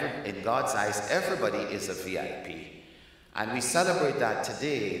 In God's eyes, everybody is a VIP. And we celebrate that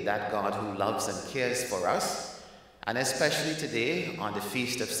today, that God who loves and cares for us. And especially today, on the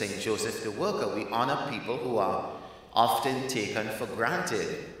feast of St. Joseph the Worker, we honor people who are often taken for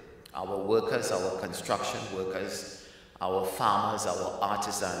granted. Our workers, our construction workers, our farmers, our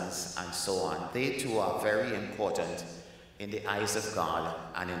artisans, and so on. They too are very important in the eyes of God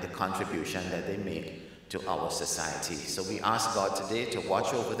and in the contribution that they make to our society. So we ask God today to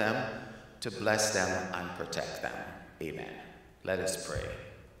watch over them, to bless them and protect them. Amen. Let us pray.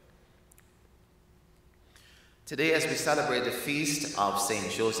 Today, as we celebrate the feast of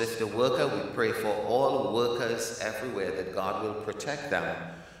St. Joseph the Worker, we pray for all workers everywhere that God will protect them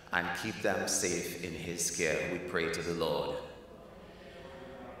and keep them safe in his care. We pray to the Lord.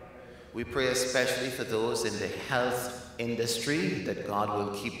 We pray especially for those in the health industry, that God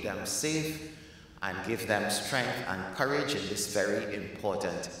will keep them safe and give them strength and courage in this very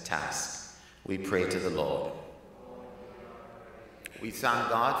important task. We pray to the Lord. We thank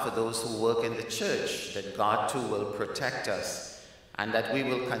God for those who work in the church, that God too will protect us and that we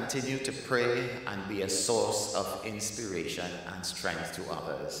will continue to pray and be a source of inspiration and strength to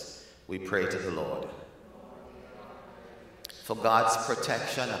others. We pray to the Lord. For God's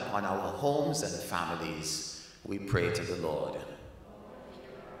protection upon our homes and families, we pray to the Lord.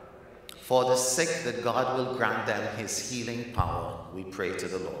 For the sick, that God will grant them his healing power, we pray to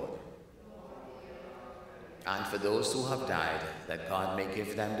the Lord. And for those who have died, that God may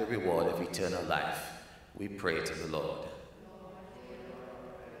give them the reward of eternal life, we pray to the Lord.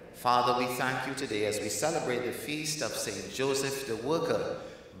 Father, we thank you today as we celebrate the feast of St. Joseph the Worker.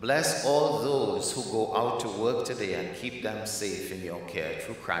 Bless all those who go out to work today and keep them safe in your care.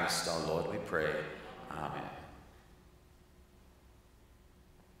 Through Christ our Lord, we pray. Amen.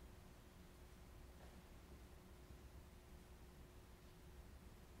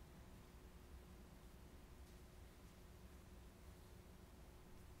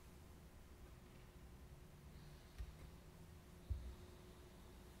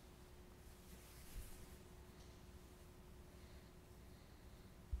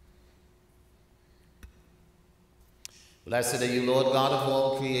 Blessed are you, Lord God of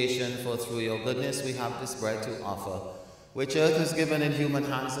all creation, for through your goodness we have this bread to offer, which earth has given and human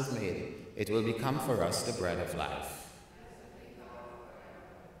hands have made. It will become for us the bread of life.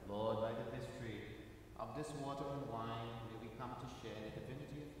 Lord, by the mystery of this water and wine, may we come to share the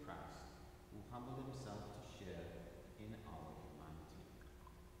divinity of Christ, who humbled himself to share in our humanity.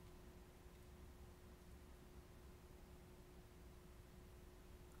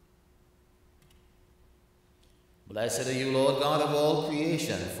 Blessed are you, Lord God of all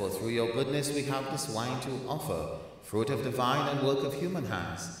creation, for through your goodness we have this wine to offer, fruit of the vine and work of human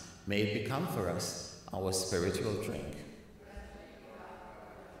hands. May it become for us our spiritual drink.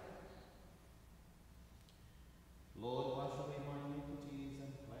 Lord, wash away my iniquities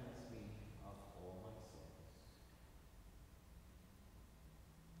and cleanse me of all my sins.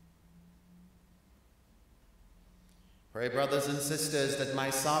 Pray, brothers and sisters, that my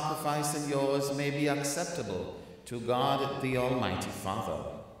sacrifice and yours may be acceptable to God the Almighty Father.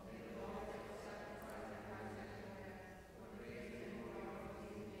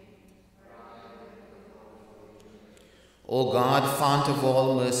 O God, fount of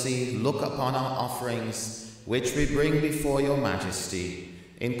all mercy, look upon our offerings, which we bring before your majesty,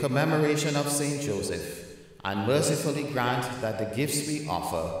 in commemoration of St. Joseph, and mercifully grant that the gifts we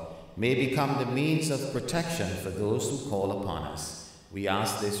offer may become the means of protection for those who call upon us. We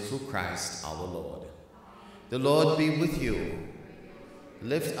ask this through Christ our Lord. The Lord be with you.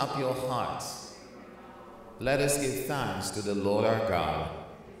 Lift up your hearts. Let us give thanks to the Lord our God.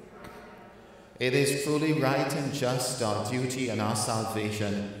 It is truly right and just, our duty and our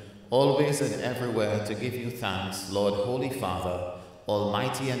salvation, always and everywhere to give you thanks, Lord, Holy Father,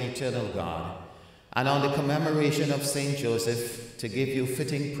 Almighty and eternal God, and on the commemoration of St. Joseph, to give you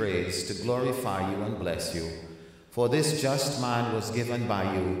fitting praise, to glorify you and bless you. For this just man was given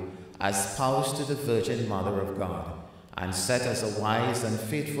by you as spouse to the Virgin Mother of God, and set as a wise and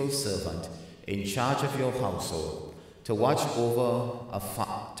faithful servant in charge of your household, to watch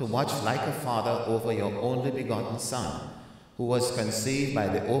like a father over your only begotten Son, who was conceived by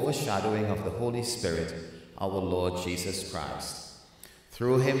the overshadowing of the Holy Spirit, our Lord Jesus Christ.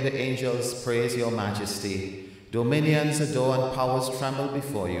 Through him the angels praise your majesty, dominions adore and powers tremble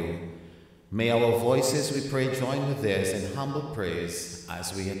before you. May our voices, we pray, join with theirs in humble praise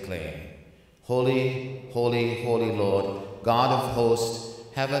as we acclaim. Holy, holy, holy Lord, God of hosts,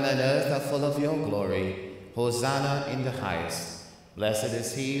 heaven and earth are full of your glory. Hosanna in the highest. Blessed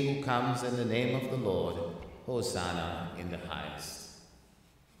is he who comes in the name of the Lord. Hosanna in the highest.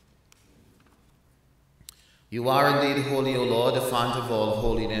 You are indeed holy, O Lord, the fount of all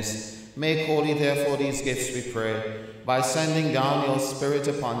holiness. Make holy, therefore, these gifts, we pray, by sending down your Spirit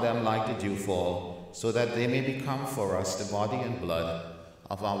upon them like the dewfall, so that they may become for us the body and blood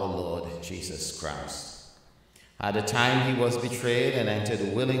of our Lord Jesus Christ. At the time he was betrayed and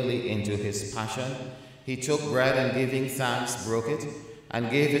entered willingly into his passion, he took bread and giving thanks, broke it, and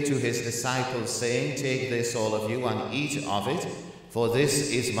gave it to his disciples, saying, "Take this, all of you, and eat of it, for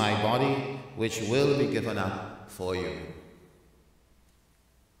this is my body, which will be given up for you."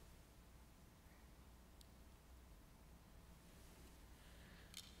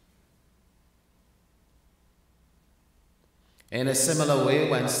 In a similar way,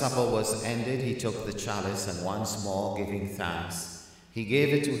 when supper was ended, he took the chalice, and once more giving thanks, he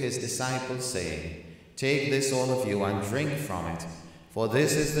gave it to his disciples, saying, "Take this, all of you, and drink from it, for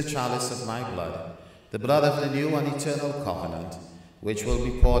this is the chalice of my blood, the blood of the new and eternal covenant, which will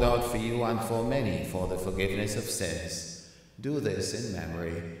be poured out for you and for many for the forgiveness of sins. Do this in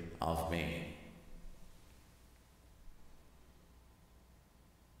memory of me."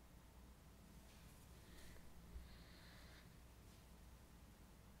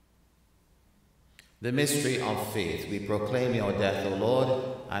 The mystery of faith. We proclaim your death, O Lord,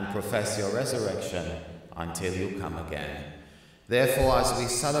 and profess your resurrection until you come again. Therefore, as we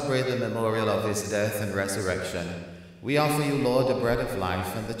celebrate the memorial of his death and resurrection, we offer you, Lord, the bread of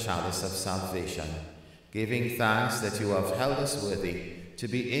life and the chalice of salvation, giving thanks that you have held us worthy to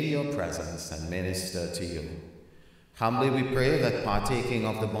be in your presence and minister to you. Humbly we pray that, partaking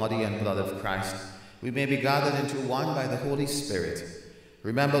of the body and blood of Christ, we may be gathered into one by the Holy Spirit.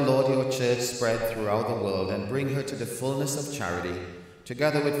 Remember, Lord, your church spread throughout the world, and bring her to the fullness of charity,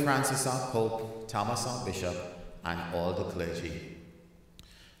 together with Francis our Pope, Thomas our Bishop, and all the clergy.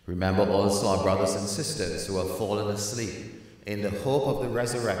 Remember also our brothers and sisters who have fallen asleep in the hope of the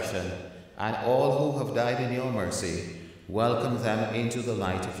resurrection, and all who have died in your mercy. Welcome them into the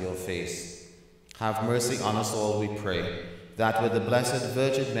light of your face. Have mercy on us all, we pray, that with the Blessed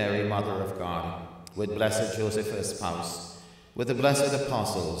Virgin Mary, Mother of God, with blessed Joseph her spouse, with the blessed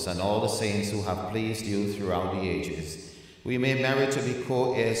apostles and all the saints who have pleased you throughout the ages, we may merit to be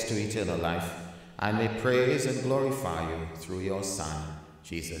co-heirs to eternal life, and may praise and glorify you through your Son,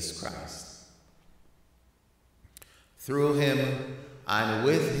 Jesus Christ. Through him, and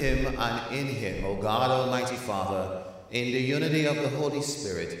with him, and in him, O God, Almighty Father, in the unity of the Holy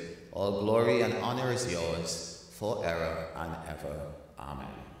Spirit, all glory and honor is yours, forever and ever. Amen.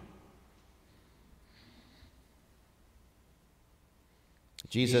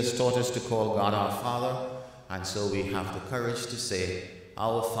 Jesus taught us to call God our Father, and so we have the courage to say,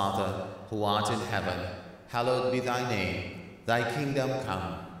 "Our Father, who art in heaven, hallowed be thy name. Thy kingdom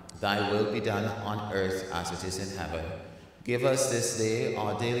come, thy will be done on earth as it is in heaven. Give us this day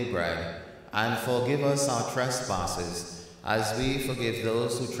our daily bread, and forgive us our trespasses, as we forgive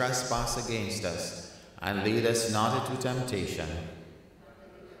those who trespass against us. And lead us not into temptation.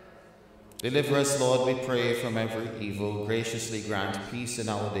 Deliver us, Lord, we pray, from every evil. Graciously grant peace in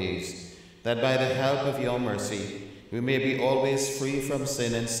our days, that by the help of your mercy we may be always free from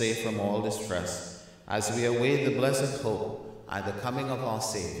sin and safe from all distress, as we await the blessed hope and the coming of our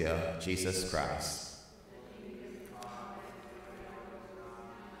Saviour, Jesus Christ.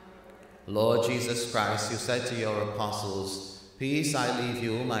 Lord Jesus Christ, you said to your apostles, "Peace I leave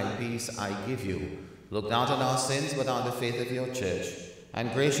you, my peace I give you." Look not on our sins, but on the faith of your church,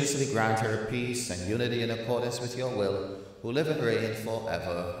 and graciously grant her peace and unity in accordance with your will, who live and reign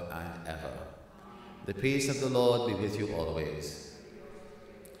forever and ever. The peace of the Lord be with you always.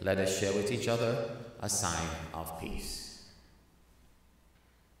 Let us share with each other a sign of peace.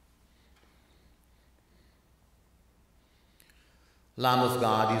 Lamb of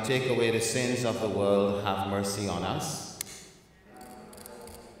God, you take away the sins of the world, have mercy on us.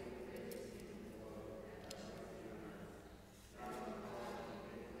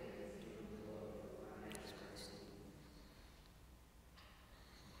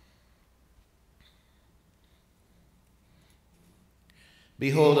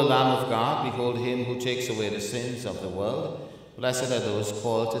 Behold the Lamb of God, behold him who takes away the sins of the world. Blessed are those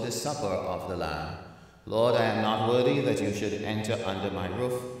called to the supper of the Lamb. Lord, I am not worthy that you should enter under my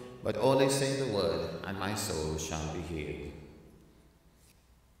roof, but only say the word, and my soul shall be healed.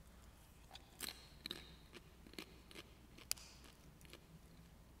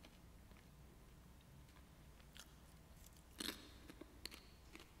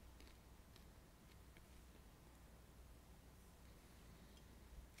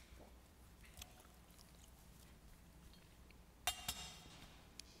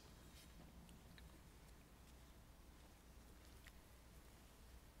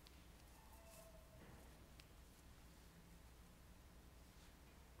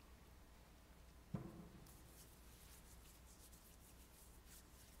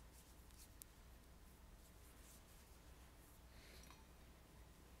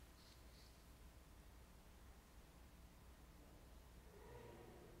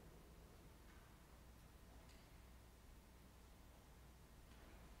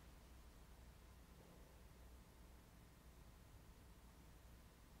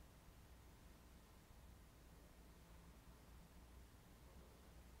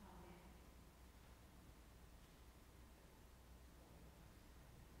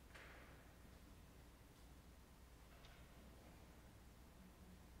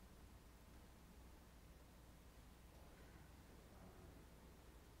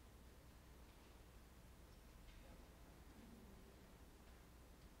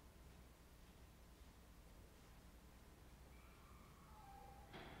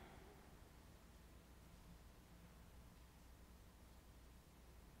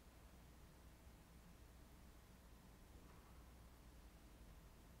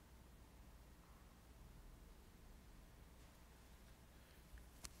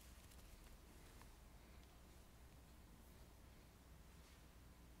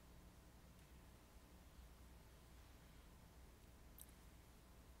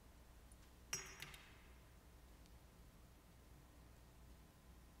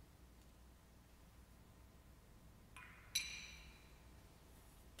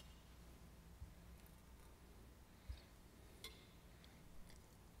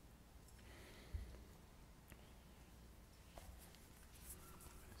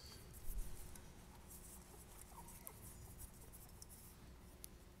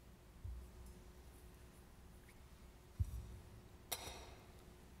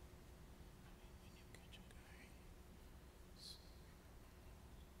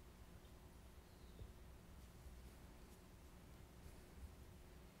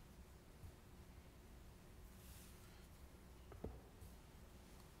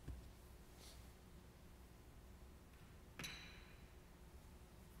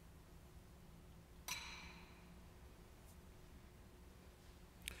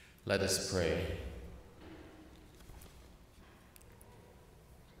 Let us pray.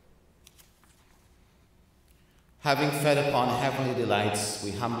 Having fed upon heavenly delights,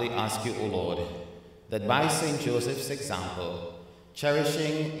 we humbly ask you, O Lord, that by St. Joseph's example,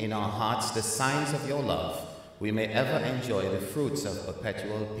 cherishing in our hearts the signs of your love, we may ever enjoy the fruits of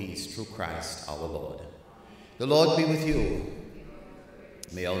perpetual peace through Christ our Lord. The Lord be with you.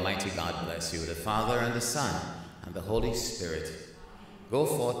 May Almighty God bless you, the Father and the Son and the Holy Spirit. Go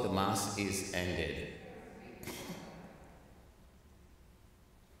forth, the Mass is ended.